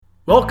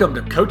Welcome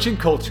to Coaching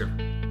Culture,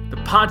 the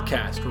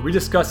podcast where we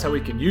discuss how we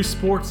can use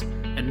sports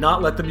and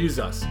not let them use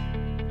us.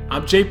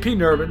 I'm JP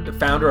Nurbin, the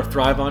founder of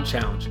Thrive On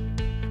Challenge,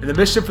 and the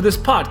mission for this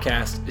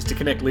podcast is to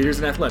connect leaders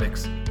in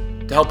athletics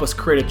to help us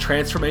create a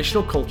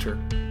transformational culture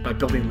by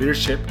building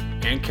leadership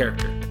and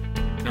character.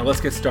 Now let's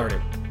get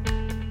started.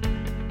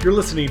 You're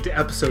listening to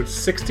episode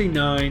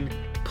 69,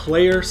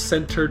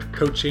 Player-Centered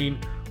Coaching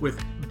with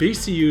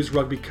VCU's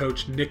rugby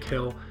coach Nick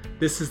Hill.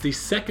 This is the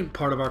second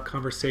part of our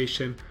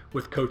conversation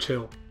with Coach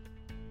Hill.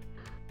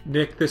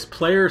 Nick, this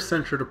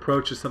player-centered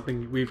approach is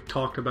something we've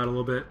talked about a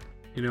little bit,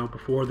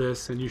 before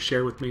this, and you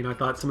shared with me, and I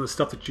thought some of the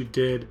stuff that you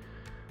did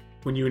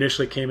when you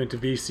initially came into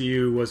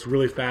VCU was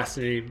really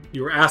fascinating.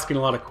 You were asking a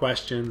lot of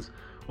questions.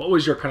 What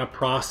was your kind of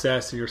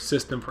process and your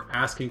system for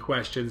asking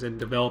questions and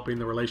developing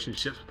the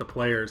relationships with the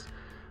players?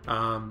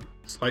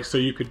 So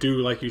you could do,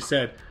 like you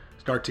said,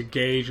 start to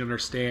gauge and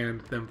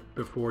understand them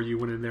before you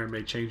went in there and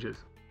made changes.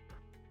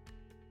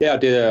 Yeah, I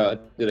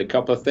did a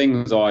couple of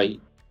things. I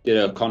did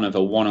a kind of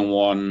a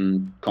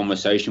one-on-one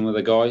conversation with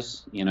the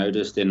guys,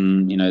 just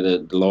in,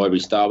 the library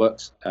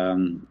Starbucks,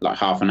 like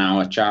half an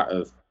hour chat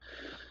of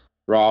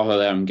rather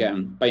than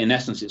but in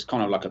essence, it's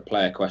kind of like a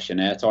player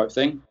questionnaire type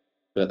thing,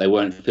 but they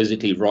weren't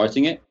physically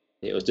writing it.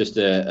 It was just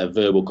a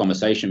verbal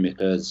conversation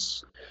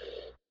because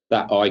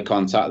that eye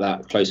contact,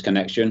 that close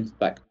connection,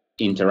 that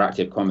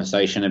interactive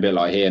conversation, a bit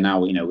like here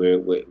now,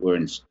 we're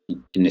in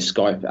this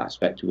Skype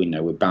aspect,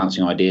 we're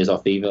bouncing ideas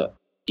off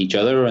each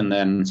other. And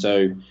then,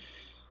 so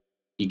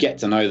you get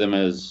to know them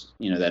as,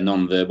 their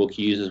non-verbal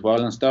cues as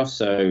well and stuff.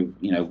 So,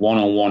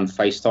 one-on-one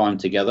FaceTime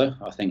together,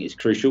 I think is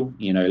crucial.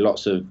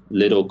 Lots of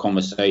little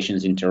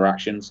conversations,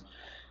 interactions,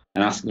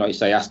 and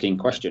asking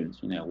questions.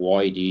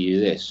 Why do you do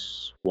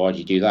this? Why do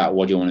you do that?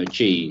 What do you want to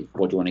achieve?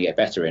 What do you want to get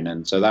better in?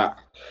 And so that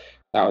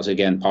was,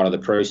 again, part of the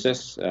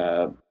process.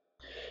 The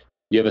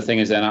other thing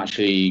is then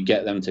actually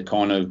get them to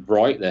kind of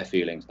write their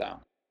feelings down,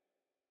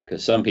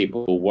 because some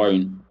people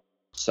won't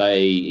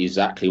say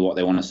exactly what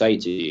they want to say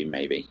to you,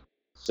 maybe.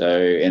 So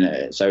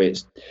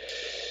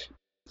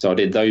I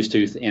did those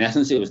two. In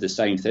essence, it was the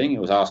same thing.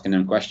 It was asking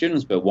them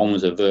questions, but one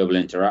was a verbal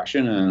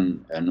interaction,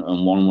 and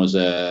one was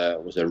a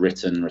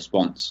written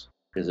response.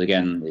 Because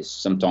again,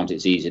 sometimes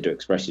it's easier to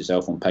express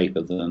yourself on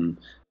paper than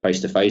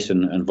face to face,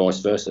 and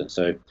vice versa.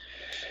 So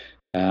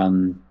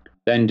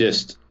then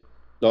just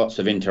lots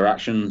of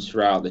interactions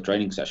throughout the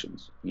training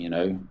sessions.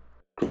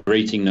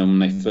 Greeting them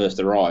when they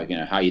first arrive.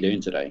 How you doing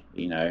today?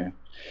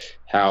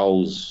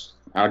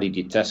 How did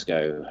your test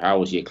go? How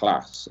was your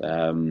class?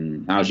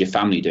 How's your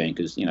family doing?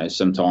 Because,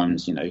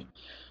 sometimes,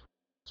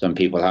 some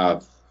people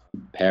have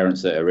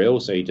parents that are ill.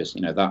 So you just,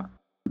 that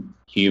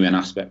human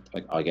aspect,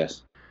 I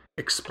guess.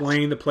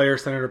 Explain the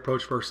player-centered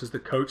approach versus the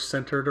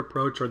coach-centered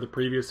approach, or the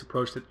previous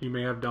approach that you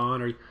may have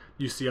done or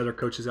you see other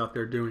coaches out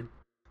there doing.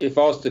 If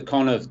I was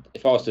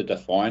to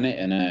define it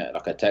in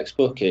a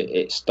textbook,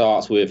 it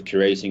starts with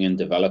creating and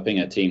developing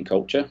a team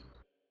culture,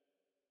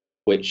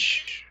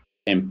 which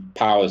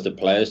empowers the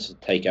players to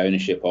take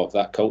ownership of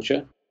that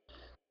culture.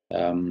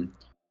 The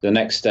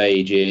next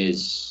stage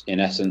is, in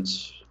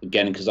essence,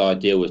 again, because I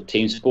deal with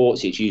team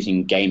sports, it's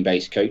using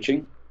game-based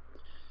coaching.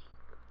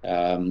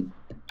 And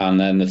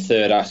then the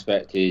third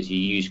aspect is you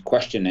use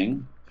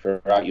questioning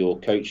throughout your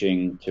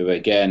coaching to,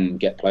 again,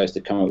 get players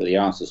to come up with the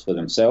answers for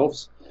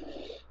themselves.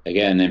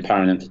 Again,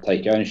 empowering them to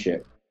take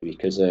ownership,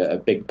 because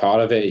a big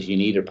part of it is you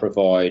need to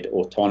provide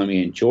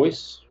autonomy and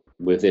choice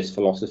with this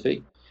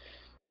philosophy.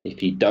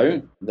 If you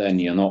don't, then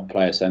you're not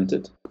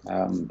player-centered,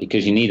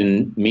 because you need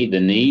to meet the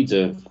needs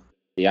of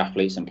the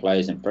athletes and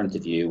players in front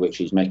of you,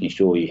 which is making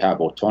sure you have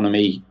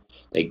autonomy,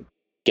 they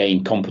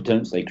gain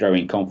competence, they grow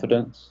in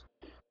confidence,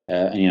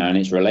 and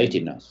it's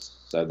relatedness,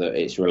 so that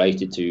it's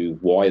related to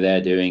why they're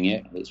doing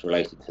it, it's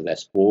related to their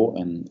sport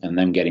and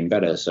them getting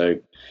better. So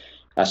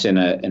that's in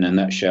a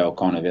nutshell,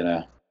 kind of in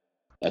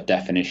a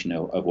definition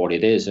of what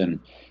it is.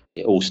 And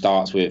it all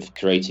starts with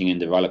creating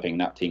and developing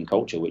that team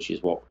culture, which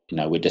is what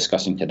we're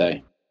discussing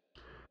today.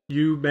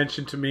 You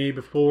mentioned to me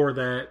before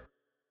that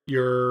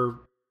you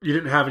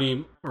didn't have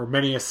any or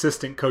many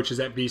assistant coaches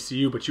at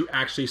VCU, but you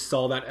actually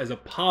saw that as a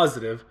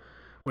positive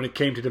when it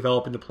came to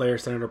developing the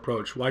player-centered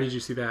approach. Why did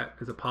you see that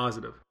as a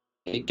positive?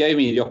 It gave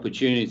me the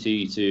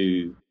opportunity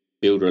to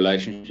build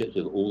relationships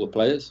with all the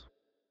players,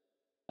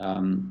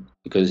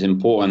 because it's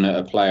important that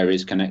a player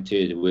is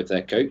connected with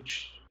their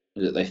coach,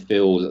 that they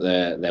feel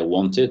that they're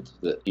wanted,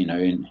 that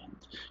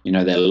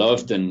they're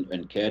loved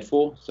and cared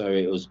for. So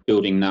it was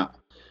building that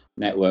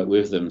network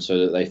with them so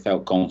that they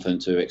felt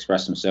confident to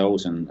express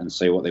themselves and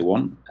say what they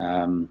want.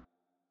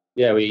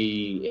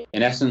 We,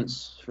 in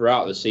essence,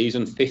 throughout the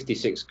season,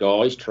 56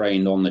 guys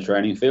trained on the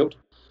training field,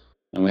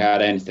 and we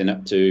had anything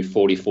up to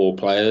 44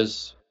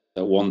 players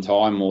at one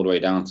time, all the way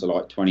down to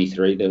like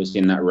 23. That was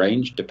in that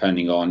range,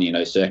 depending on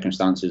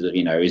circumstances of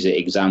is it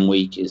exam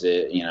week, is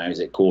it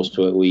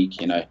coursework week,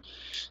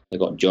 they've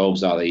got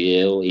jobs, are they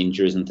ill,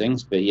 injuries and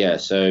things.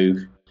 But so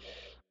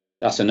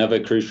that's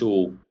another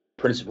crucial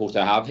principle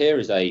to have here,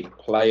 is a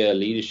player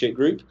leadership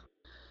group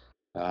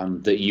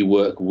that you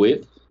work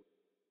with.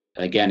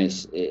 Again,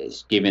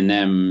 it's giving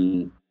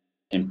them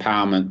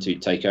empowerment to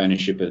take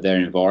ownership of their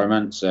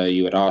environment. So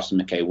you would ask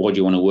them, okay, what do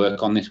you want to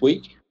work on this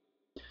week?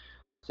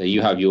 So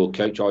you have your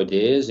coach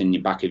ideas in the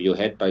back of your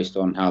head based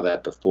on how they're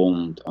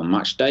performed on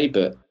match day,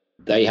 but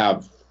they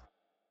have,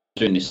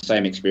 doing the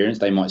same experience,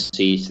 they might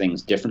see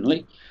things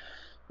differently.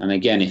 And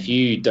again, if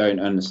you don't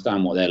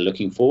understand what they're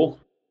looking for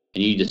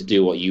and you just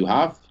do what you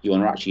have, you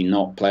are actually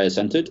not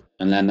player-centered.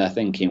 And then they're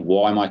thinking,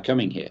 why am I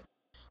coming here?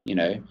 You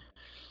know,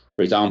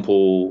 for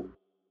example,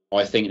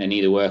 I think they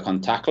need to work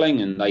on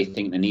tackling and they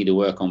think they need to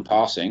work on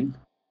passing.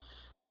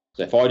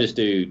 So if I just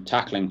do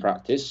tackling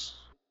practice,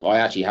 I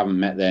actually haven't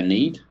met their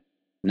need.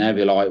 And they'll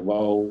be like,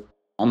 well,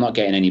 I'm not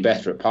getting any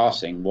better at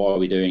passing. Why are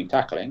we doing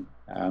tackling?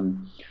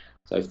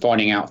 So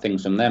finding out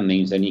things from them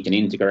means then you can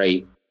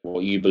integrate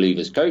what you believe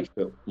as coach,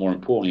 but more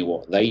importantly,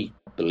 what they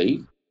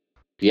believe.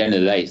 At the end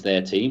of the day, it's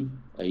their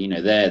team. You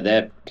know,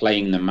 they're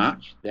playing the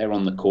match. They're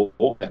on the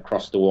court. They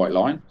cross the white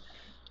line.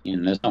 You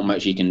know, there's not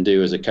much you can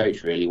do as a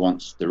coach really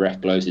once the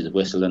ref blows his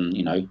whistle and,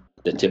 you know,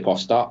 the tip-off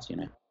starts, you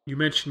know. You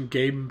mentioned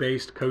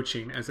game-based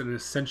coaching as an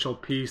essential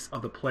piece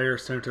of the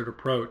player-centered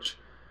approach.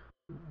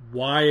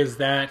 Why is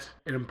that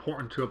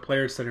important to a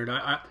player-centered?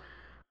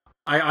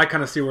 I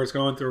kind of see where it's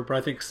going through, but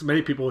I think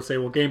many people would say,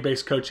 well,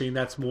 game-based coaching,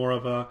 that's more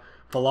of a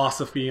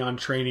philosophy on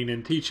training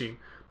and teaching.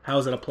 How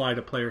does it apply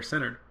to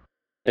player-centered?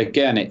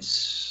 Again,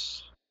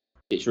 it's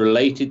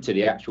related to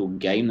the actual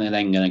game they're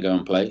then going to go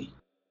and play.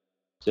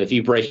 So if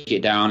you break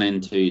it down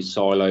into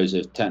silos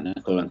of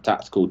technical and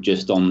tactical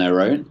just on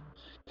their own,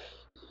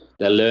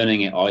 they're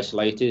learning it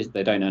isolated.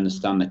 They don't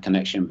understand the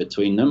connection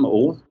between them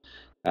all.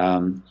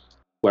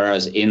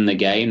 Whereas in the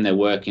game, they're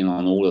working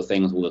on all the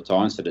things all the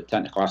time. So the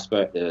technical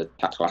aspect, the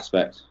tactical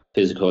aspect,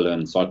 physical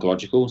and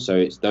psychological. So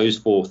it's those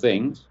four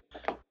things,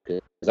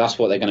 because that's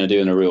what they're going to do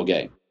in a real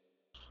game.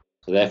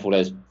 So therefore,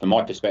 there's, from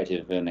my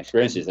perspective and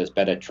experiences, there's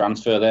better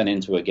transfer then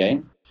into a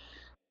game.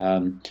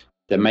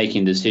 They're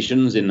making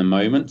decisions in the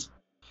moment.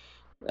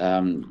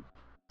 And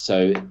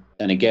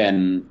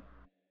again,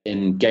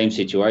 in game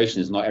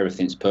situations, not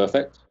everything's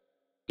perfect.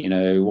 You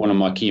know, one of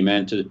my key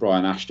mentors,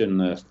 Brian Ashton,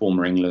 the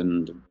former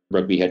England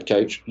rugby head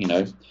coach, you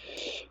know,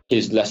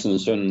 his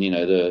lessons from, you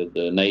know,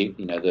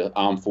 the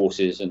armed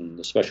forces and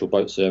the special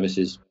boat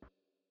services,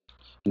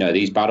 you know,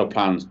 these battle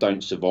plans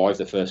don't survive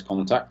the first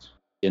contact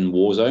in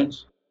war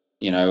zones,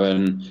 you know,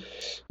 and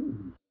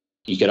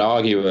you could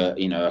argue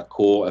a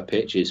court, a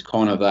pitch is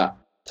kind of that,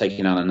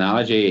 taking an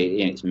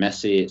analogy, it's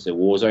messy, it's a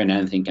war zone,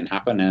 anything can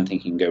happen,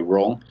 anything can go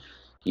wrong,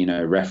 you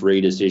know,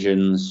 referee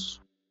decisions,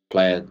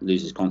 player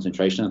loses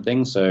concentration and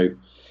things. So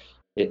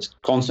it's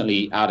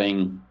constantly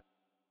adding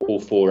all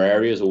four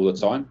areas all the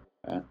time.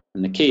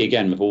 And the key,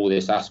 again, with all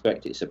this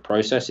aspect, it's a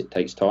process, it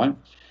takes time.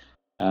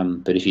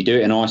 But if you do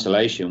it in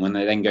isolation, when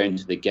they then go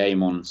into the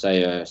game on,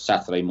 say, a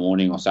Saturday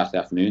morning or Saturday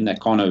afternoon, they're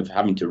kind of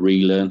having to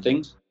relearn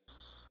things.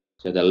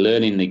 So they're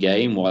learning the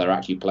game while they're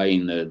actually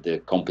playing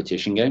the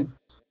competition game.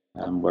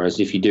 Whereas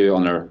if you do it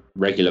on a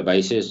regular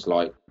basis,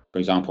 like, for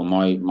example,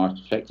 my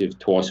perspective,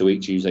 twice a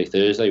week, Tuesday,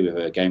 Thursday, with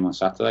a game on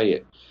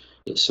Saturday,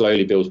 it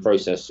slowly builds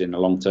process in the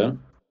long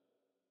term.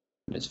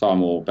 It's far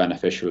more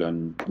beneficial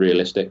and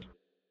realistic.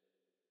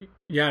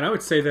 Yeah, and I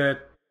would say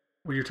that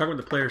when you're talking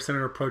about the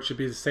player-centered approach, it'd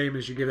be the same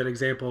as you give that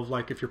example of,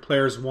 like, if your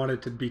players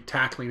wanted to be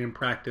tackling in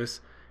practice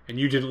and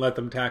you didn't let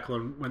them tackle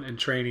in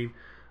training,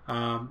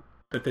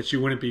 that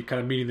you wouldn't be kind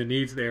of meeting the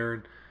needs there.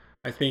 And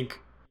I think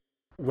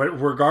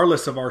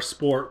regardless of our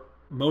sport,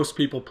 most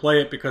people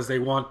play it because they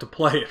want to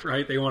play it,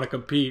 right? They want to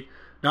compete,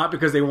 not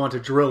because they want to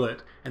drill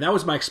it. And that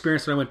was my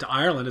experience when I went to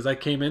Ireland, as I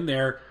came in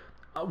there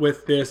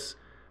with this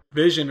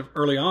vision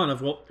early on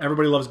of, well,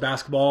 everybody loves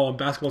basketball and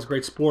basketball's a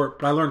great sport.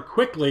 But I learned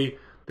quickly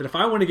that if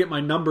I want to get my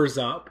numbers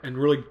up and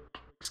really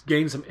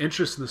gain some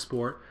interest in the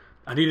sport,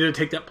 I needed to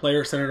take that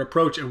player-centered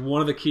approach. And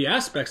one of the key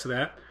aspects of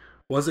that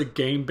was a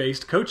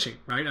game-based coaching,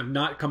 right? Of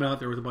not coming out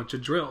there with a bunch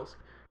of drills.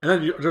 And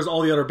then there's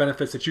all the other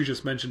benefits that you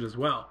just mentioned as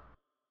well.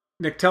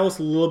 Nick, tell us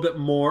a little bit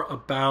more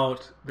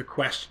about the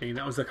questioning.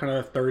 That was the kind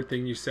of the third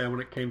thing you said when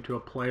it came to a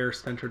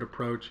player-centered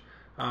approach,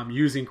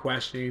 using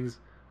questions.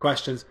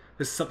 This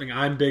is something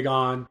I'm big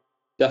on.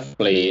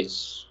 Definitely,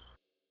 it's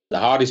the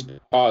hardest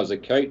part as a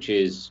coach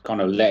is kind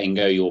of letting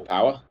go your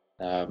power.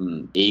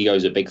 Ego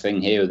is a big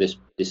thing here with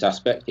this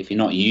aspect. If you're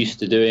not used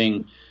to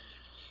doing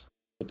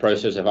the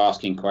process of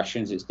asking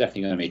questions, it's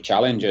definitely going to be a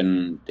challenge.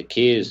 And the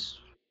key is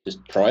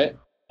just try it.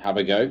 Have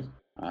a go.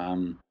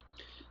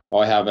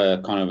 I have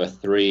a kind of a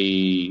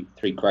three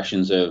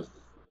questions of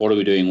what are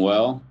we doing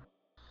well,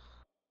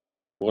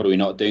 what are we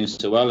not doing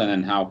so well, and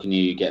then how can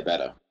you get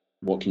better?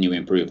 What can you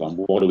improve on?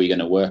 What are we going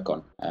to work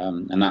on?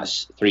 And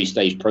that's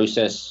 3-stage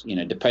process. You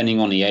know, depending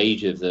on the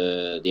age of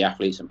the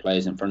athletes and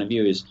players in front of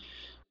you, is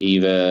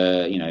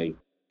either, you know,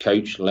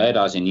 coach led,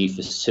 as in you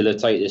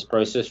facilitate this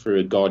process through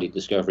a guided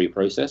discovery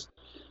process,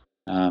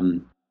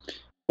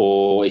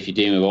 or if you're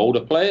dealing with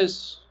older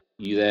players,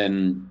 you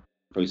then,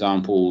 for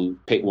example,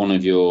 pick one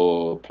of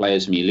your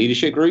players from your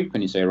leadership group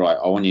and you say, right,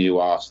 I want you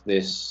to ask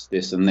this,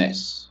 this, and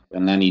this.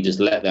 And then you just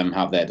let them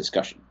have their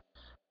discussion.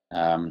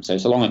 So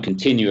it's along a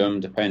continuum,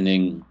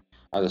 depending,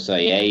 as I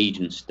say, age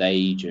and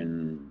stage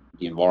and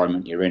the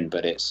environment you're in.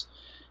 But it's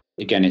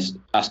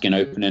asking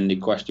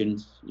open-ended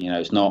questions.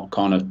 It's not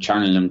kind of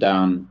channeling them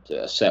down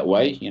to a set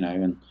way.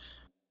 And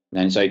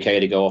then it's okay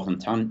to go off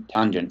on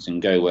tangents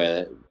and go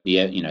where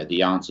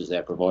the answers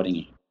they're providing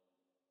you.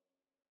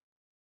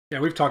 Yeah,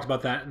 we've talked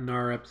about that in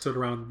our episode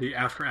around the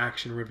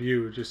after-action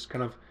review, just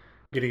kind of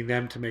getting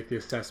them to make the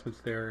assessments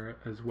there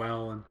as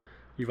well. And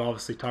you've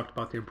obviously talked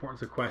about the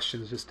importance of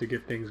questions just to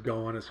get things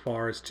going, as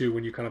far as too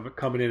when you kind of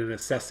coming in and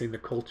assessing the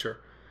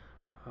culture.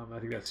 I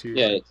think that's huge.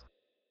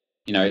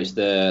 Yeah, it's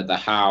the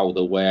how,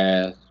 the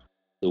where,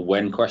 the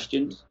when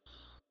questions,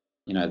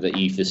 that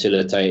you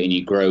facilitate and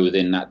you grow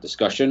within that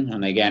discussion.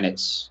 And again,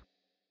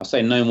 I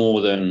say no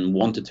more than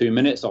 1 to 2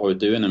 minutes I would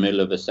do in the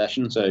middle of a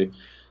session. So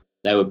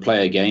they would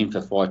play a game for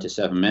 5 to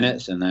 7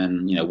 minutes, and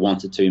then 1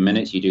 to 2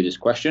 minutes you do these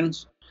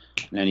questions,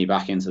 and then you're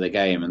back into the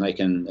game, and they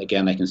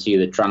can see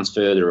the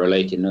transfer, the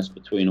relatedness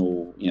between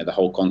all the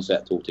whole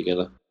concept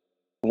altogether.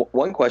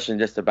 One question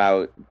just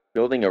about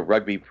building a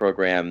rugby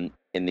program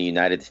in the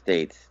United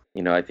States.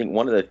 I think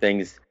one of the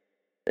things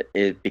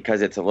is,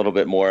 because it's a little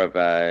bit more of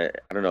I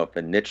don't know if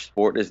a niche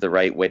sport is the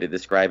right way to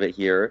describe it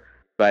here,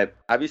 but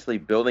obviously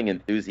building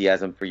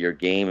enthusiasm for your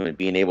game and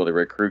being able to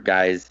recruit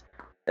guys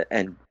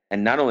and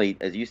not only,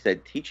 as you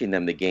said, teaching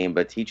them the game,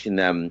 but teaching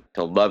them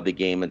to love the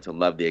game and to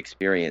love the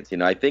experience.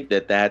 I think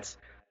that's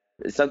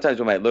sometimes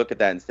we might look at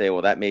that and say,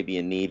 well, that may be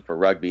a need for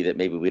rugby that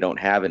maybe we don't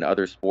have in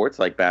other sports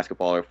like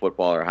basketball or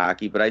football or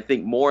hockey. But I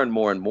think more and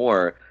more and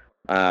more,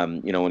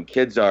 when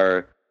kids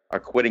are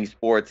quitting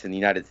sports in the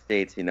United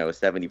States,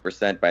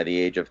 70% by the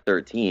age of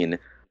 13,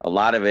 a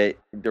lot of it,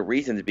 the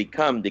reasons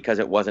become because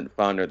it wasn't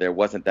fun, or there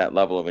wasn't that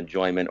level of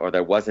enjoyment, or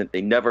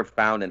they never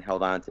found and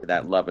held on to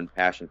that love and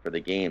passion for the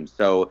game.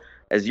 So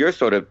as you're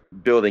sort of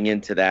building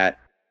into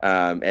that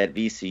at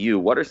VCU,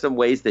 what are some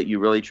ways that you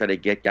really try to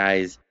get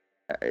guys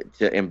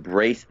to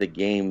embrace the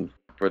game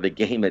for the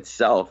game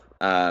itself,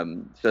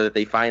 so that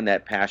they find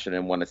that passion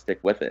and want to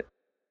stick with it?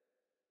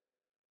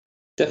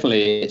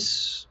 Definitely,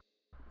 it's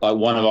like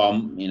one of our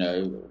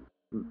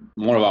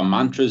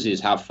mantras is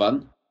have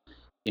fun.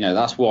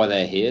 That's why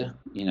they're here.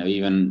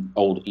 Even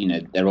old,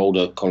 they're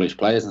older college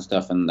players and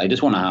stuff, and they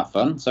just want to have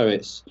fun. So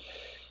it's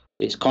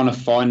kind of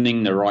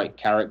finding the right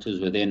characters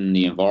within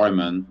the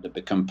environment that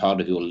become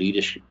part of your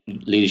leadership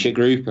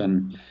group.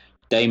 And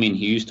Damien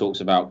Hughes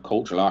talks about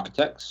cultural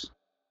architects.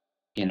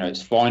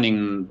 It's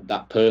finding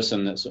that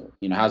person that's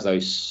has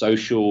those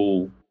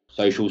social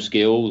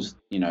skills.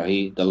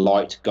 The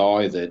light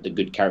guy, the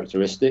good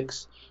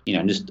characteristics.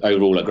 Just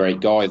overall a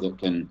great guy that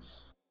can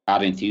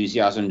add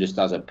enthusiasm just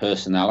as a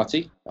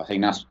personality. I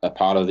think that's a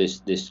part of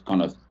this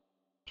kind of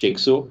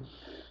jigsaw.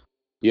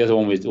 The other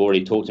one we've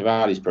already talked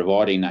about is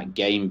providing that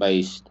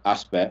game-based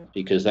aspect,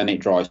 because then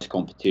it drives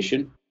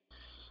competition.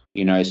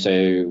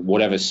 So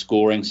whatever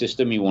scoring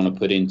system you want to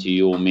put into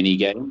your mini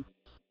game.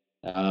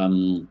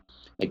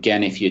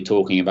 Again, if you're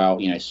talking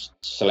about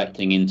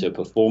selecting into a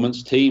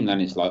performance team,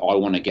 then it's like, I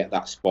want to get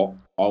that spot,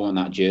 I want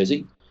that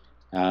jersey.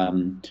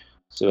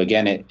 So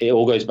again, it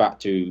all goes back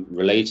to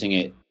relating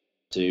it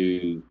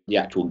to the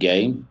actual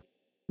game,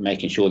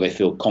 making sure they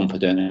feel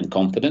confident and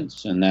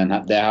confidence, and then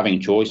they're having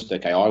choice.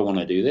 Okay, I want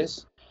to do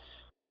this,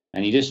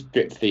 and you just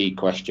drip feed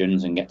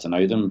questions and get to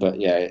know them. But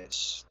yeah,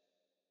 it's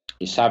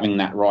having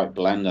that right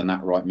blend and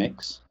that right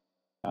mix.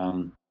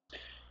 At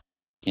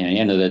the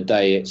end of the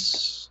day,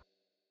 it's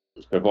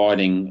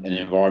providing an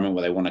environment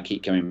where they want to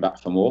keep coming back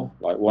for more.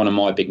 Like, one of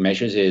my big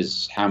measures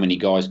is how many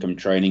guys come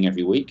training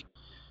every week.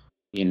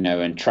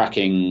 And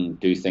tracking,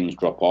 do things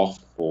drop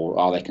off, or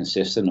are they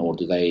consistent, or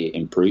do they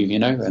improve,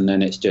 and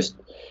then it's just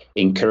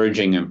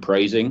encouraging and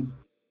praising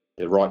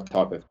the right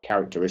type of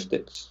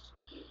characteristics.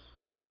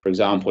 For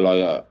example,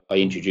 I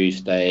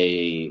introduced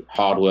a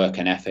hard work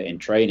and effort in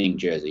training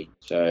jersey.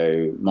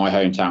 So my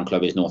hometown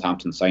club is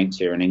Northampton Saints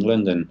here in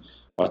England, and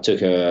I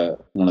took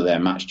one of their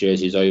match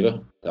jerseys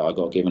over that I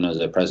got given as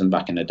a present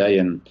back in the day,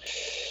 and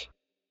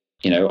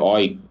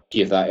I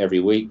give that every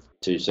week.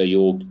 So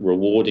you're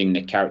rewarding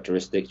the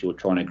characteristics you're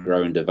trying to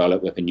grow and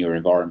develop within your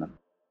environment.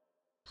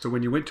 So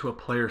when you went to a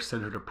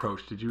player-centered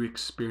approach, did you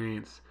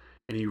experience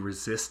any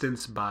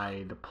resistance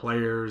by the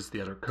players,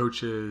 the other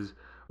coaches,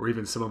 or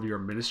even some of your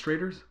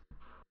administrators?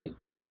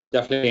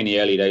 Definitely in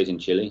the early days in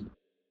Chile.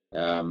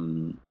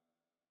 I'll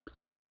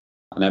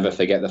never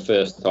forget the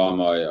first time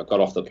I got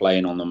off the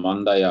plane on the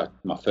Monday.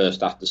 My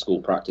first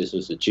after-school practice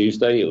was the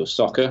Tuesday. It was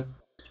soccer.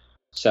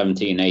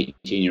 17,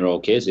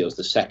 18-year-old kids. It was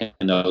the second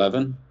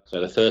 11. So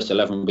the first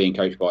 11 being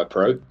coached by a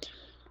pro.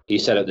 He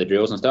set up the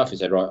drills and stuff. He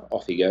said, right,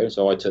 off you go.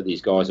 So I took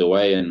these guys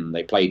away, and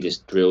they played this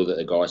drill that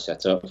the guy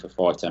set up for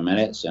 5-10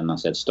 minutes. And I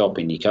said, stop,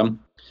 and you come.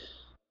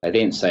 They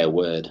didn't say a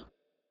word.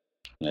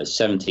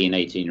 17,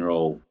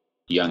 18-year-old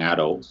young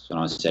adults. And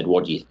I said,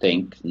 what do you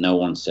think? No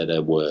one said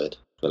a word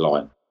for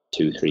like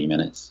 2-3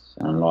 minutes.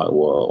 And I'm like,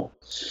 whoa.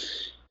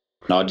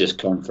 And I just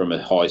come from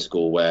a high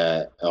school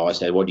where I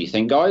said, what do you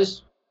think,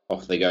 guys?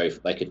 Off they go.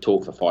 They could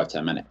talk for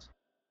 5-10 minutes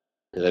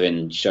because they've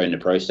been shown the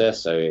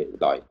process. So,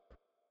 like,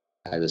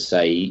 as I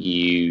say,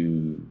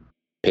 you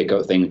pick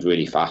up things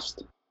really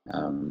fast,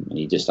 and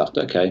you just have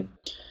to, okay.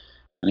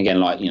 And again,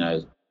 like,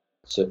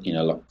 so,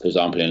 like, for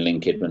example, in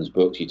Lynn Kidman's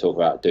books, you talk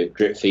about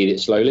drip feed it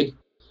slowly.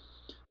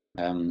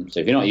 So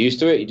if you're not used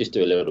to it, you just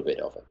do a little bit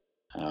of it.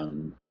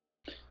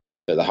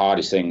 But the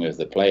hardest thing with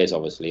the players,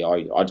 obviously,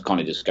 I'd kind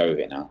of just go with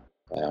it now.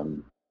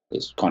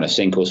 It's kind of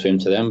sink or swim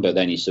to them, but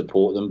then you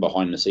support them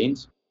behind the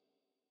scenes.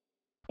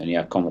 And you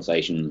have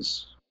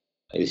conversations,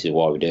 this is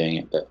why we're doing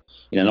it. But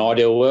in an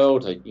ideal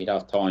world, you'd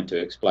have time to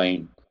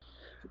explain,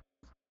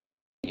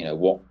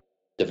 what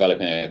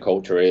developing a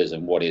culture is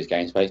and what is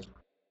games-based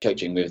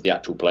coaching with the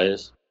actual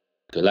players,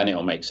 because then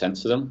it'll make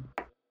sense to them.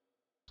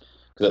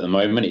 Because at the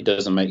moment, it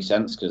doesn't make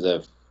sense because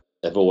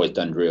they've always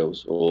done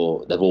drills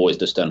or they've always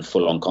just done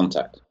full-on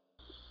contact.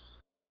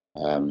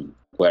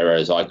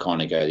 Whereas I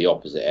kind of go the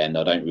opposite end.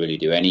 I don't really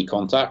do any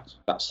contact.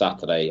 That's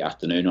Saturday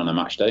afternoon on a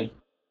match day,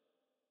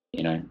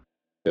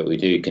 but we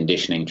do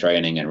conditioning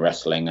training and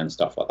wrestling and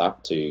stuff like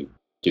that to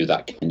do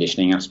that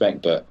conditioning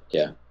aspect. But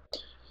yeah,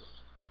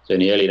 so in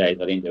the early days,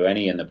 I didn't do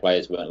any and the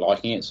players weren't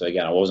liking it. So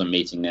again, I wasn't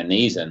meeting their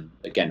needs. And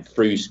again,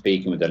 through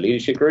speaking with the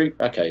leadership group,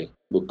 okay,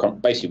 we've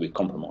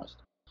compromised.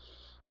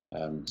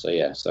 So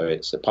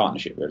it's a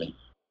partnership, really.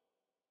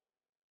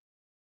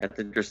 That's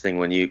interesting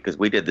because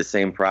we did the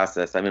same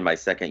process. I'm in my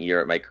second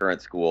year at my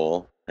current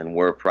school, and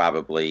we're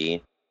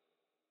probably,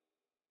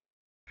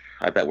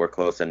 I bet we're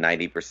close to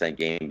 90%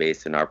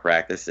 game-based in our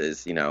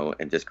practices,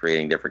 and just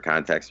creating different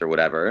contexts or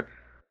whatever.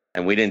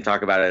 And we didn't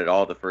talk about it at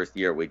all the first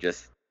year. We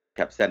just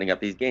kept setting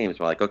up these games.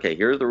 We're like, okay,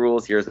 here's the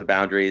rules, here's the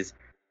boundaries.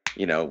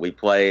 We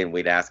play, and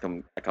we'd ask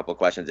them a couple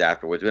questions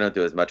afterwards. We don't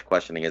do as much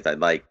questioning as I'd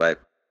like, but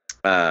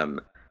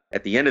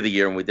at the end of the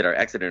year when we did our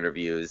exit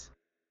interviews,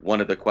 one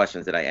of the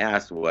questions that I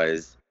asked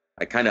was,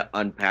 I kind of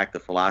unpacked the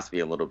philosophy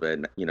a little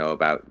bit,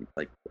 about,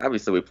 like,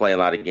 obviously we play a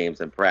lot of games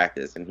in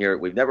practice, and here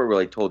we've never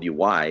really told you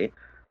why,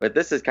 but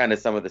this is kind of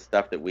some of the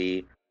stuff that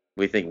we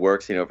think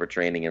works, for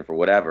training and for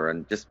whatever.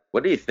 And just,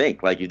 what do you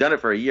think? Like, you've done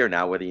it for a year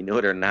now, whether you knew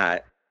it or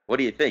not. What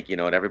do you think?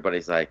 And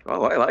everybody's like,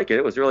 oh, I like it.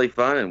 It was really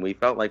fun, and we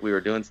felt like we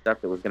were doing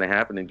stuff that was going to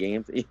happen in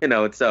games,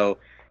 And so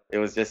it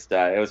was just,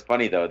 it was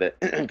funny though that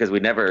because we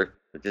never,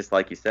 just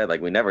like you said,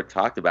 like, we never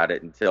talked about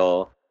it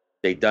until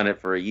they'd done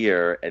it for a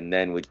year, and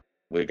then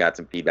we got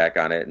some feedback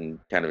on it and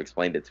kind of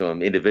explained it to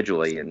them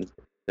individually, and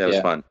that was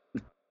fun.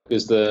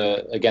 Because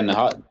the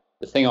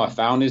thing I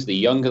found is the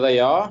younger they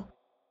are,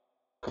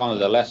 kind of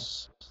the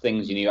less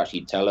things you need to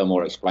actually tell them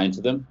or explain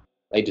to them.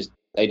 They just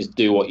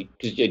do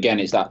because again,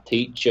 it's that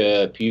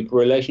teacher-pupil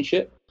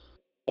relationship.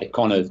 They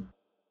kind of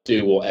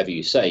do whatever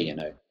you say,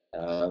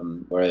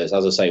 Whereas,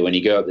 as I say, when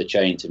you go up the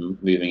chain to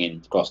moving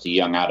in across to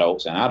young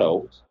adults and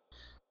adults,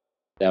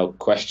 they'll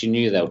question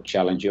you, they'll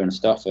challenge you and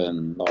stuff,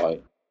 and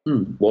like,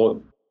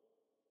 well,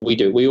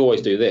 we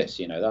always do this,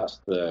 that's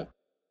the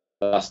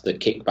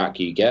kickback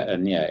you get.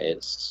 And yeah,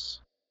 it's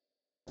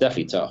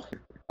definitely tough.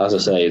 As I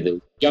say,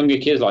 the younger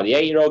kids, like the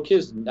 8-year-old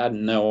kids, had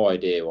no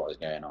idea what was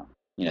going on.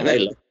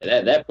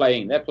 They're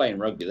playing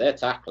rugby, they're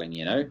tackling.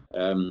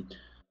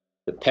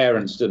 The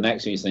parents stood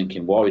next to me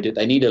thinking, why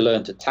they need to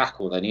learn to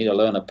tackle, they need to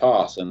learn to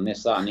pass, and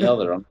this, that, and the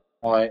other. And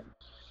for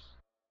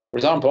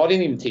example, I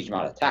didn't even teach them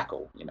how to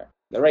tackle.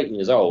 They're 8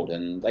 years old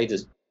and they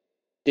just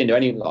didn't do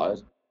any. Like,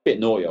 it's a bit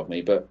naughty of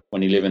me, but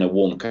when you live in a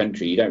warm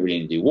country, you don't really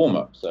need to do warm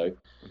up. So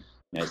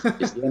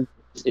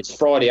it's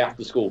Friday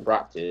after school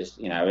practice.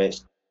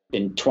 It's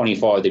been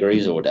 25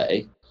 degrees all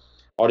day.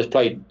 I just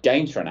played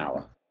games for an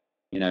hour.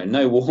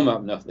 No warm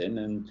up, nothing,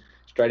 and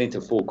straight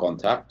into full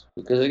contact.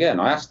 Because again,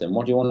 I asked them,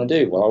 "What do you want to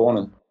do?" Well,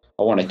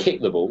 I want to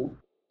kick the ball,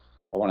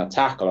 I want to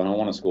tackle, and I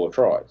want to score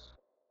tries.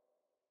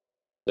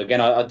 So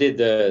again, I did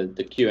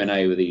the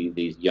Q&A with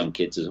these young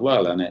kids as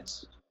well, and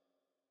it's,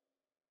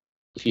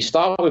 if you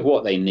start with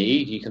what they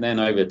need, you can then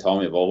over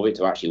time evolve it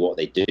to actually what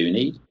they do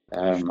need.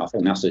 I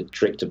think that's a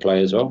trick to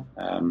play as well.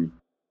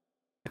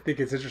 I think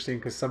it's interesting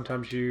because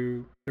sometimes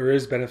there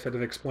is benefit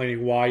of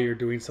explaining why you're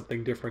doing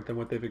something different than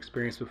what they've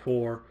experienced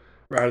before,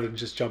 rather than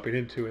just jumping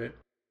into it.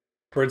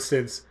 For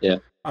instance,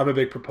 I'm a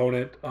big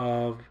proponent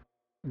of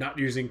not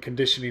using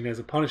conditioning as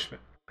a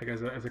punishment, like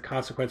as a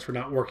consequence for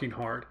not working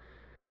hard.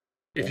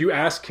 If you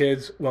ask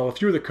kids, well, if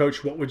you were the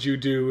coach, what would you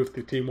do if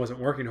the team wasn't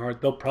working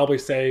hard? They'll probably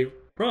say,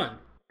 run.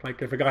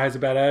 Like, if a guy has a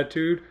bad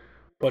attitude,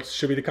 what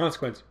should be the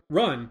consequence?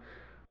 Run.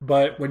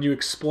 But when you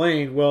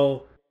explain,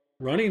 well,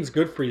 running's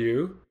good for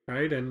you,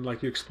 right? And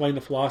like you explain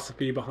the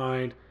philosophy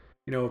behind,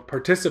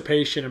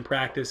 participation in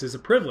practice is a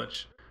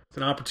privilege. It's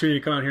an opportunity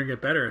to come out here and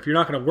get better. If you're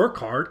not going to work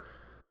hard,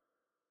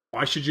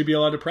 why should you be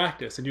allowed to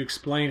practice? And you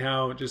explain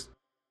how just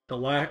the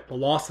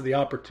loss of the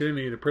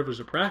opportunity, the privilege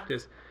of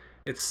practice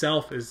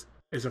itself is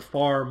a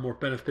far more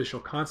beneficial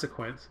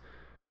consequence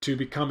to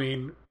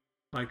becoming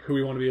like who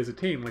we want to be as a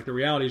team. Like, the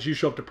reality is you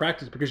show up to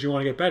practice because you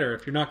want to get better.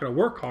 If you're not going to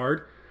work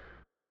hard,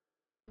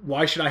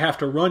 why should I have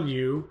to run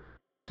you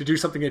to do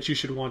something that you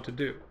should want to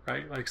do,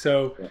 right? Like,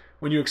 so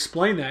when you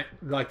explain that,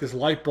 like, this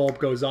light bulb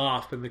goes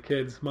off in the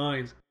kids'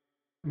 minds.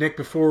 Nick,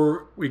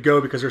 before we go,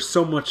 because there's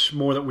so much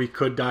more that we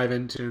could dive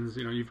into,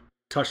 and you've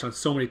touched on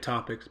so many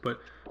topics,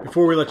 but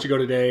before we let you go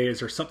today, is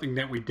there something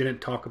that we didn't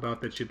talk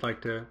about that you'd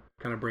like to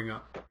kind of bring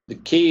up? The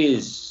key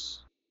is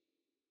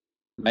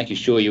making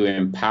sure you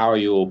empower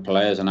your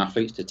players and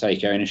athletes to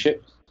take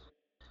ownership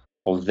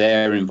of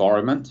their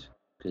environment,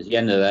 because at the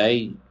end of the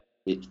day,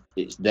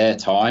 it's their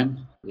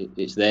time,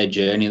 it's their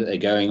journey that they're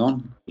going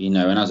on,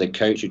 and as a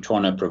coach, you're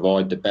trying to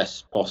provide the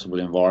best possible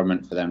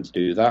environment for them to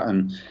do that.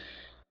 And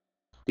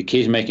the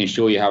key is making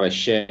sure you have a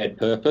shared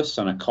purpose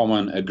and a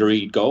common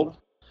agreed goal.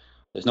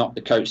 It's not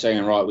the coach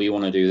saying, right, we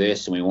want to do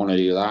this and we want to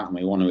do that and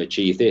we want to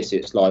achieve this.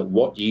 It's like,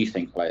 what do you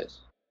think,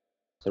 players?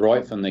 So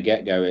right from the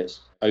get-go,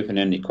 it's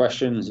open-ended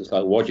questions. It's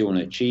like, what do you want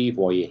to achieve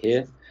while you're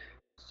here?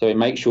 So it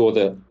makes sure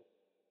that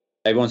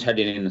everyone's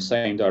heading in the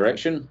same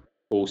direction,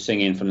 all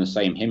singing from the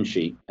same hymn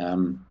sheet.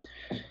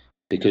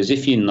 Because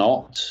if you're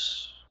not,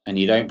 and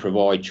you don't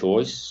provide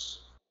choice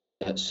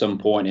at some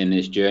point in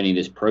this journey,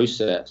 this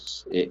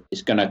process,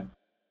 it's going to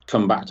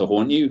come back to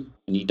haunt you,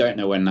 and you don't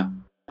know when that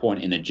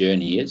point in the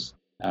journey is.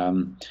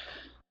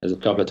 There's a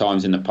couple of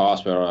times in the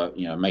past where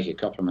I make a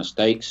couple of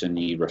mistakes, and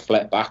you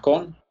reflect back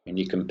on, and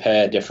you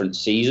compare different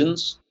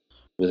seasons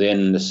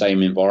within the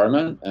same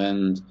environment,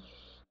 and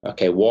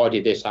okay, why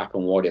did this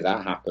happen? Why did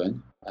that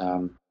happen?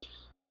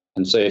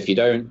 And so if you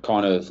don't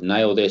kind of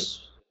nail this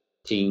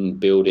team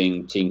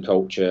building, team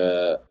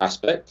culture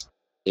aspect,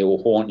 it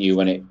will haunt you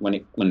when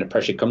the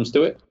pressure comes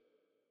to it,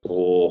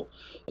 or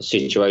a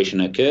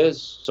situation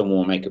occurs, someone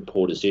will make a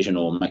poor decision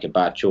or make a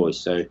bad choice.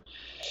 So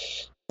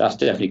that's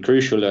definitely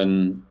crucial.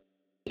 And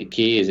the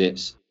key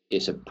is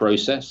it's a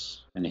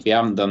process. And if you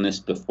haven't done this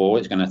before,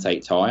 it's going to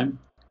take time.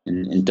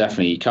 And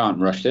definitely you can't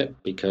rush it,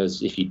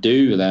 because if you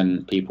do,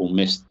 then people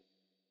miss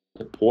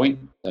the point,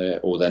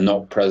 or they're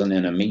not present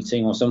in a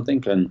meeting or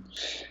something. And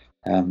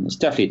it's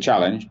definitely a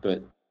challenge,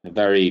 but a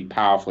very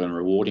powerful and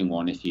rewarding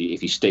one if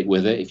you stick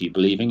with it, if you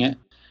believe in it.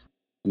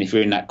 And if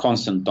you're in that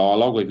constant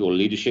dialogue with your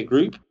leadership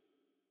group,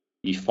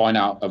 you find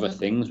out other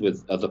things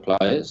with other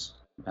players,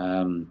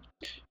 and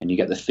you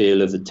get the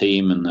feel of the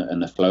team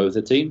and the flow of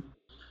the team.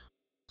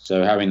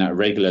 So having that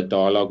regular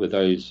dialogue with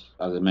those,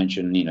 as I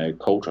mentioned,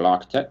 cultural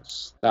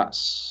architects,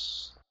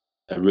 that's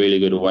a really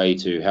good way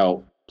to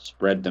help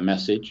spread the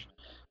message.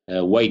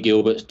 Wade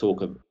Gilbert's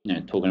talking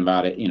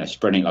about it,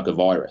 spreading like a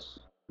virus.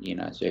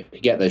 So if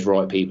you get those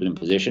right people in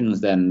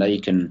positions, then they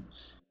can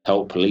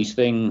help police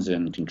things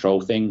and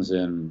control things.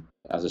 And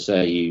as I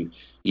say,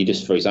 you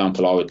just, for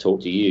example, I would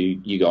talk to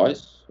you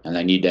guys, and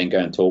then you then go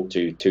and talk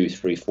to 2,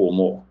 3, 4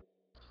 more.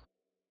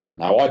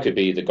 Now, I could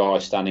be the guy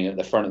standing at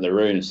the front of the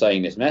room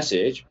saying this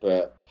message,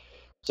 but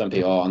some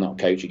people, I'm not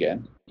a coach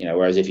again.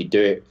 Whereas if you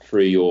do it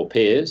through your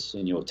peers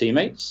and your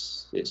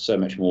teammates, it's so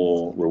much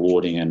more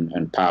rewarding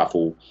and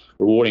powerful.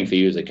 Rewarding for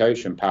you as a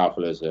coach, and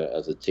powerful as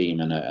a team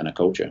and a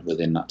culture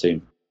within that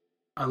team.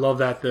 I love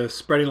that, the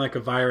spreading like a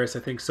virus.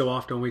 I think so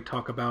often when we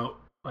talk about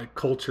like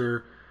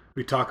culture,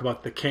 we talk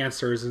about the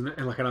cancers and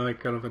like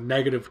kind of a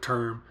negative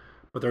term,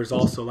 but there's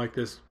also like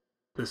this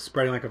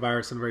spreading like a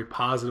virus in a very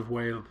positive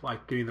way of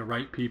like getting the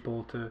right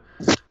people to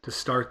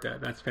start that.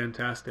 That's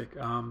fantastic.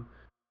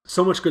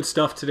 So much good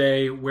stuff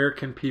today. Where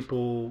can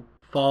people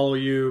follow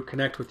you,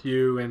 connect with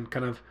you, and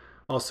kind of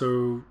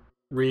also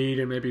read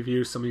and maybe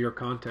view some of your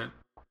content?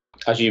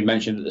 As you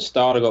mentioned at the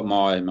start, I got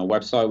my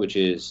website, which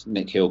is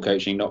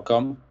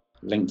nickhillcoaching.com.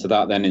 Link to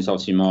that then is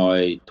obviously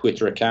my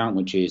Twitter account,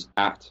 which is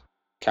at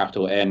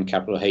 @N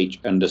H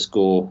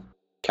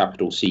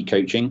 _C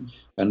coaching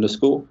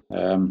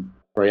 _.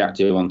 Very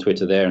active on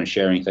Twitter there and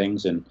sharing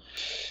things, and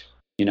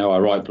I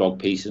write blog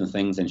pieces and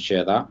things and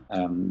share that.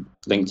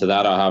 Link to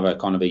that, I have a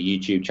kind of a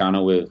YouTube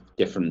channel with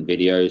different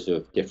videos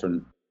of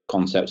different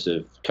concepts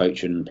of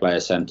coach and player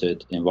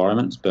centered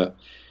environments. But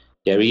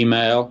yeah,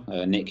 email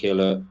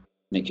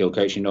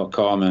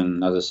nickhillcoaching.com,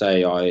 and as I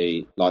say,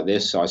 I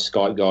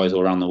Skype guys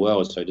all around the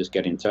world, so just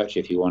get in touch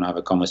if you want to have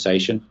a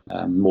conversation.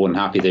 I'm more than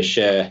happy to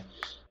share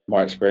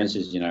my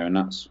experiences, and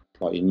that's,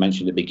 like you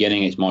mentioned at the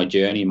beginning, it's my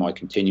journey, my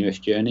continuous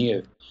journey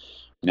of,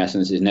 in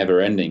essence, is never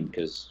ending,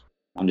 because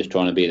I'm just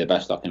trying to be the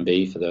best I can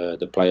be for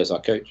the players I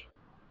coach.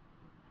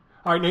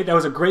 All right, Nate, that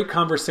was a great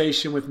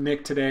conversation with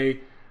Nick today.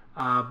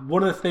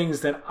 One of the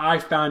things that I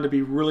found to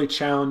be really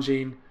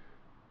challenging,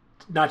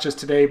 not just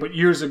today, but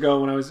years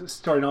ago when I was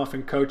starting off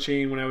in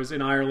coaching, when I was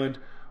in Ireland,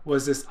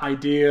 was this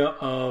idea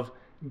of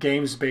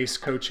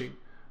games-based coaching,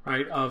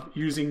 right? Of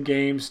using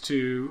games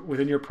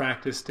within your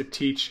practice to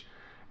teach.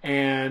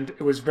 And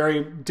it was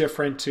very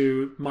different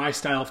to my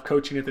style of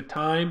coaching at the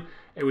time.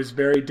 It was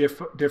very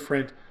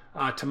different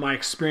to my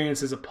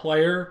experience as a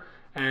player.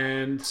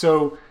 And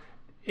so,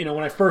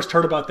 when I first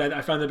heard about that,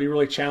 I found that to be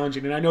really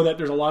challenging. And I know that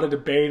there's a lot of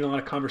debate and a lot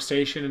of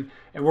conversation,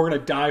 and we're going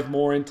to dive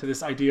more into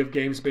this idea of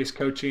games-based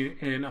coaching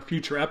in a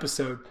future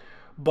episode.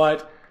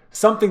 But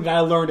something that I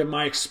learned in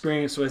my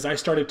experience was I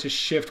started to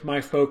shift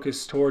my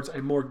focus towards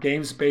a more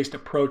games-based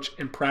approach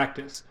in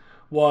practice.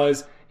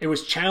 It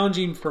was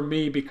challenging for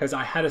me because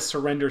I had to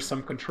surrender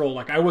some control.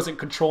 Like I wasn't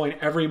controlling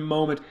every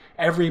moment,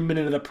 every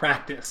minute of the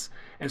practice.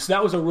 And so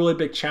that was a really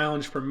big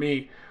challenge for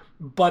me.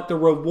 But the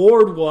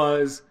reward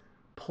was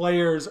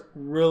players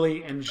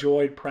really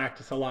enjoyed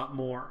practice a lot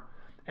more.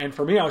 And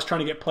for me, I was trying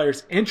to get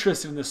players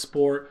interested in the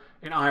sport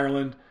in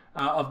Ireland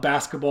of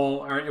basketball.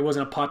 Or it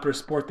wasn't a popular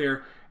sport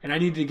there. and I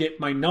need to get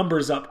my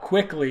numbers up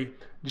quickly,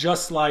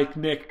 just like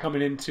Nick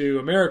coming into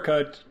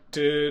America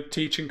to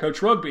teach and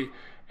coach rugby.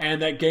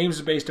 And that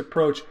games-based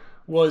approach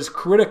was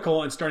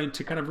critical in starting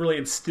to kind of really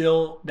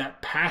instill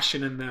that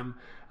passion in them,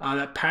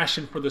 that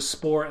passion for the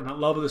sport and that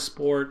love of the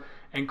sport,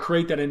 and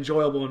create that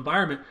enjoyable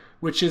environment,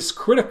 which is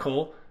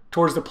critical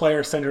towards the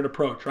player-centered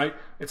approach, right?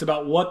 It's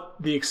about what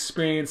the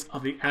experience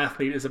of the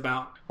athlete is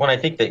about. Well, I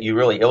think that you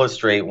really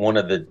illustrate one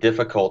of the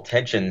difficult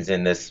tensions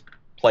in this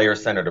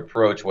player-centered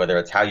approach, whether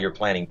it's how you're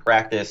planning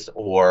practice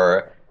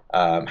or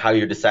how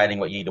you're deciding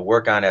what you need to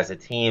work on as a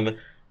team,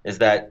 is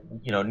that,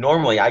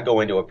 normally I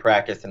go into a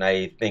practice and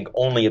I think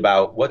only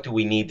about what do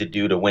we need to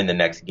do to win the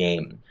next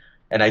game.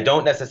 And I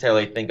don't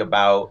necessarily think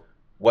about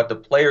what the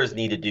players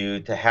need to do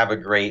to have a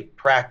great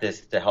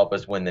practice to help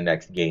us win the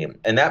next game.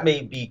 And that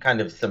may be kind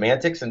of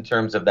semantics in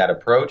terms of that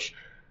approach,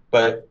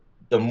 but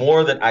the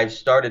more that I've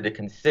started to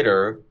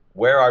consider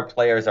where our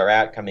players are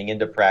at coming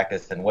into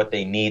practice and what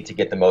they need to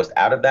get the most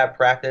out of that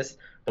practice,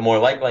 the more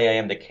likely I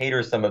am to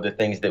cater some of the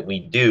things that we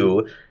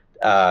do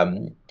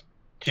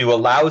to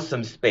allow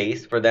some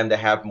space for them to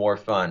have more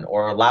fun,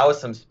 or allow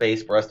some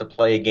space for us to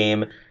play a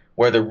game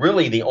where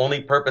the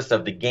only purpose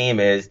of the game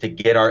is to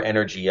get our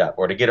energy up,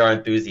 or to get our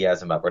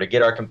enthusiasm up, or to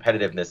get our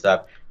competitiveness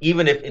up,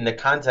 even if in the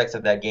context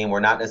of that game we're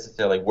not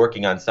necessarily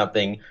working on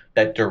something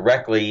that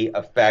directly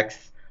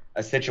affects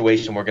a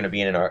situation we're going to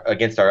be in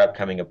against our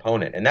upcoming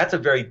opponent. And that's a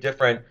very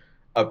different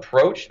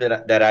approach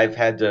that I've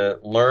had to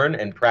learn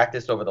and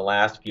practice over the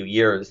last few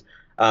years,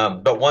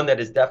 but one that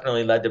has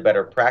definitely led to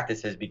better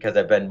practices because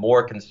I've been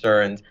more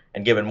concerned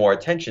and given more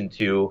attention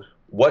to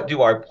what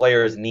do our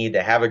players need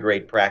to have a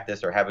great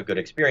practice or have a good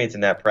experience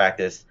in that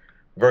practice,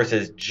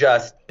 versus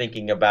just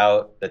thinking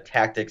about the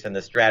tactics and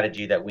the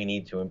strategy that we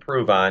need to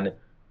improve on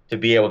to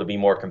be able to be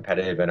more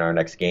competitive in our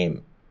next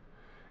game.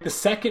 The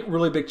second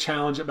really big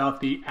challenge about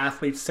the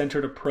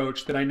athlete-centered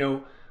approach that I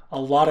know a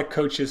lot of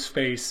coaches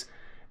face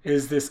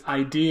is this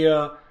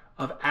idea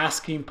of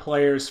asking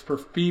players for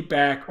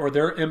feedback or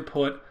their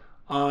input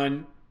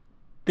on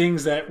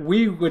things that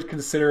we would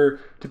consider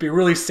to be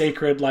really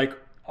sacred, like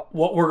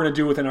what we're going to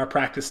do within our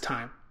practice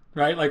time,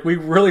 right? Like we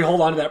really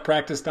hold on to that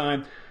practice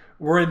time.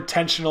 We're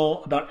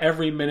intentional about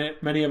every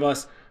minute, many of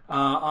us,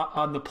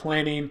 on the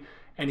planning.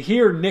 And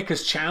here Nick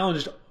has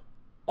challenged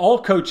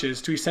all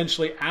coaches to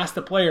essentially ask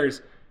the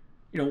players,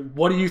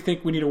 what do you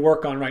think we need to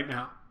work on right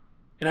now?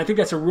 And I think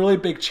that's a really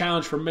big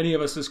challenge for many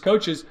of us as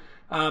coaches.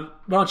 Why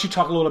don't you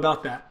talk a little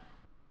about that?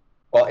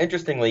 Well,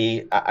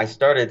 interestingly, I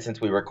started,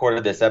 since we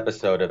recorded this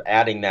episode, of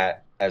adding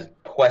that as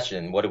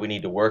question, what do we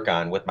need to work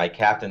on, with my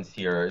captains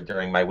here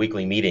during my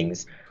weekly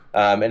meetings.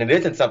 And it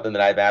isn't something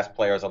that I've asked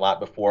players a lot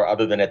before,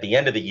 other than at the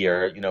end of the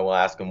year, we'll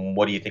ask them,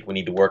 what do you think we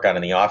need to work on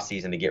in the off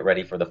season to get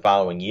ready for the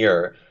following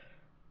year?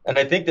 And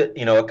I think that,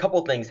 a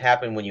couple things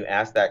happen when you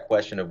ask that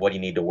question of what do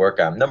you need to work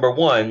on. Number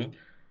one,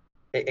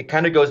 it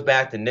kind of goes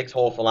back to Nick's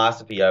whole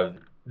philosophy of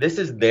this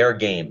is their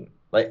game,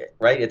 right?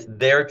 It's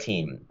their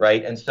team,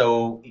 right? And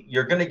so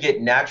you're going to get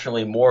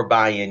naturally more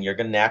buy-in. You're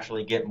going to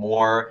naturally get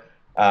more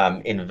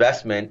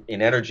investment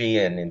in energy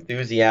and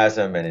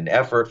enthusiasm and an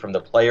effort from the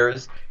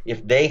players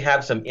if they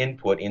have some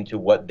input into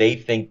what they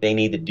think they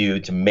need to do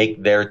to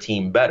make their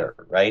team better,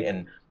 right?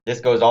 And this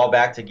goes all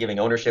back to giving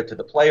ownership to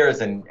the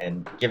players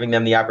and giving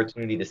them the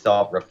opportunity to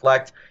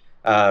self-reflect.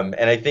 And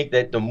I think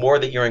that the more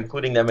that you're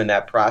including them in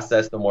that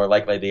process, the more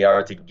likely they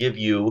are to give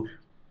you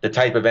the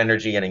type of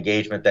energy and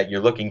engagement that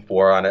you're looking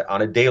for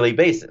on a daily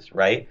basis,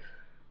 right?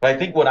 But I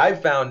think what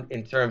I've found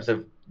in terms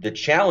of the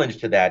challenge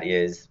to that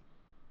is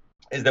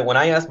that when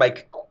I ask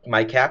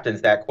my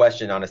captains that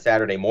question on a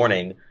Saturday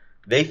morning,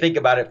 they think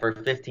about it for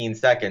 15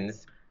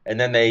 seconds, and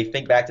then they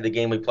think back to the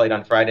game we played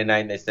on Friday night,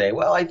 and they say,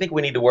 well, I think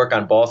we need to work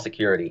on ball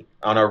security,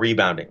 on our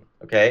rebounding,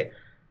 okay?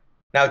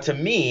 Now, to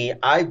me,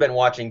 I've been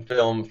watching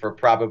film for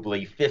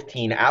probably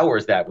 15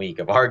 hours that week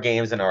of our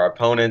games and our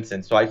opponents,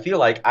 and so I feel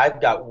like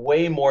I've got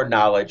way more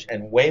knowledge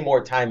and way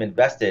more time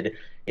invested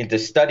into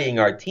studying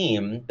our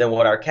team than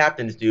what our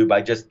captains do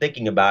by just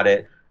thinking about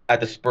it at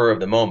the spur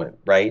of the moment,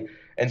 right?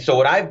 And so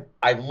what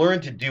I've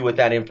learned to do with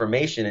that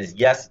information is,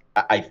 yes,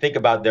 I think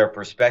about their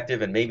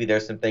perspective, and maybe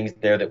there's some things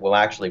there that we'll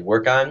actually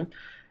work on.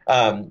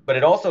 But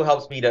it also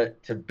helps me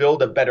to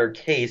build a better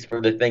case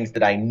for the things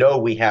that I know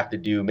we have to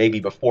do maybe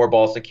before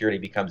ball security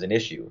becomes an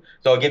issue.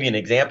 So I'll give you an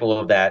example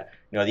of that.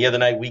 The other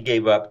night we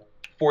gave up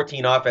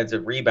 14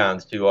 offensive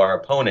rebounds to our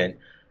opponent.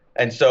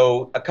 And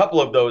so a couple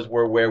of those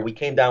were where we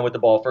came down with the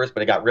ball first,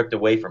 but it got ripped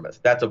away from us.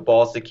 That's a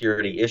ball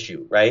security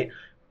issue, right?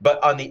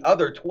 But on the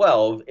other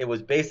 12, it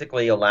was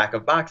basically a lack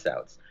of box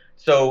outs.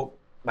 So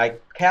my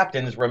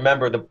captains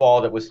remember the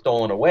ball that was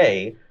stolen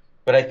away.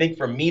 But I think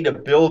for me to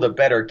build a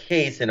better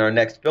case in our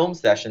next film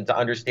session to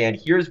understand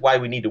here's why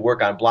we need to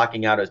work on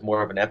blocking out as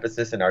more of an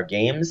emphasis in our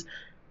games,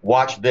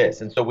 watch this.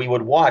 And so we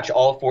would watch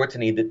all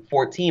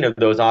 14 of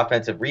those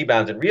offensive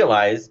rebounds and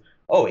realize,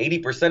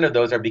 80% of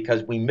those are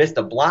because we missed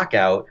a block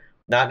out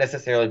not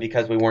necessarily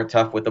because we weren't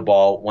tough with the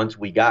ball once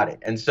we got it.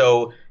 And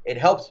so it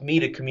helps me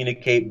to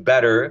communicate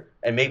better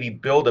and maybe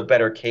build a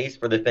better case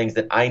for the things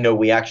that I know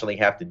we actually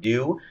have to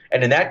do.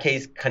 And in that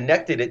case,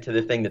 connected it to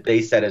the thing that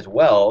they said as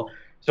well.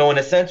 So in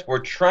a sense, we're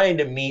trying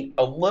to meet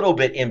a little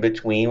bit in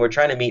between. We're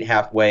trying to meet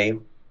halfway,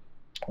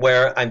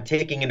 where I'm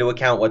taking into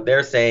account what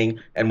they're saying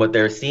and what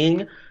they're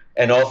seeing,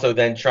 and also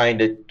then trying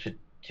to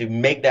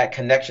make that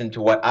connection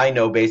to what I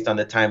know based on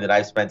the time that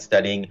I've spent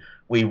studying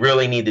we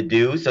really need to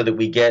do so that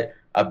we get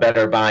a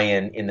better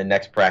buy-in in the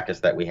next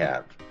practice that we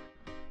have.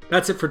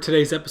 That's it for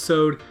today's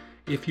episode.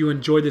 If you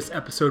enjoyed this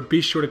episode,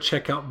 be sure to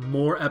check out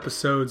more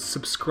episodes,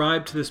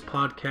 subscribe to this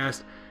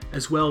podcast,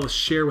 as well as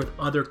share with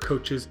other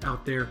coaches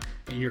out there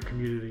in your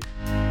community.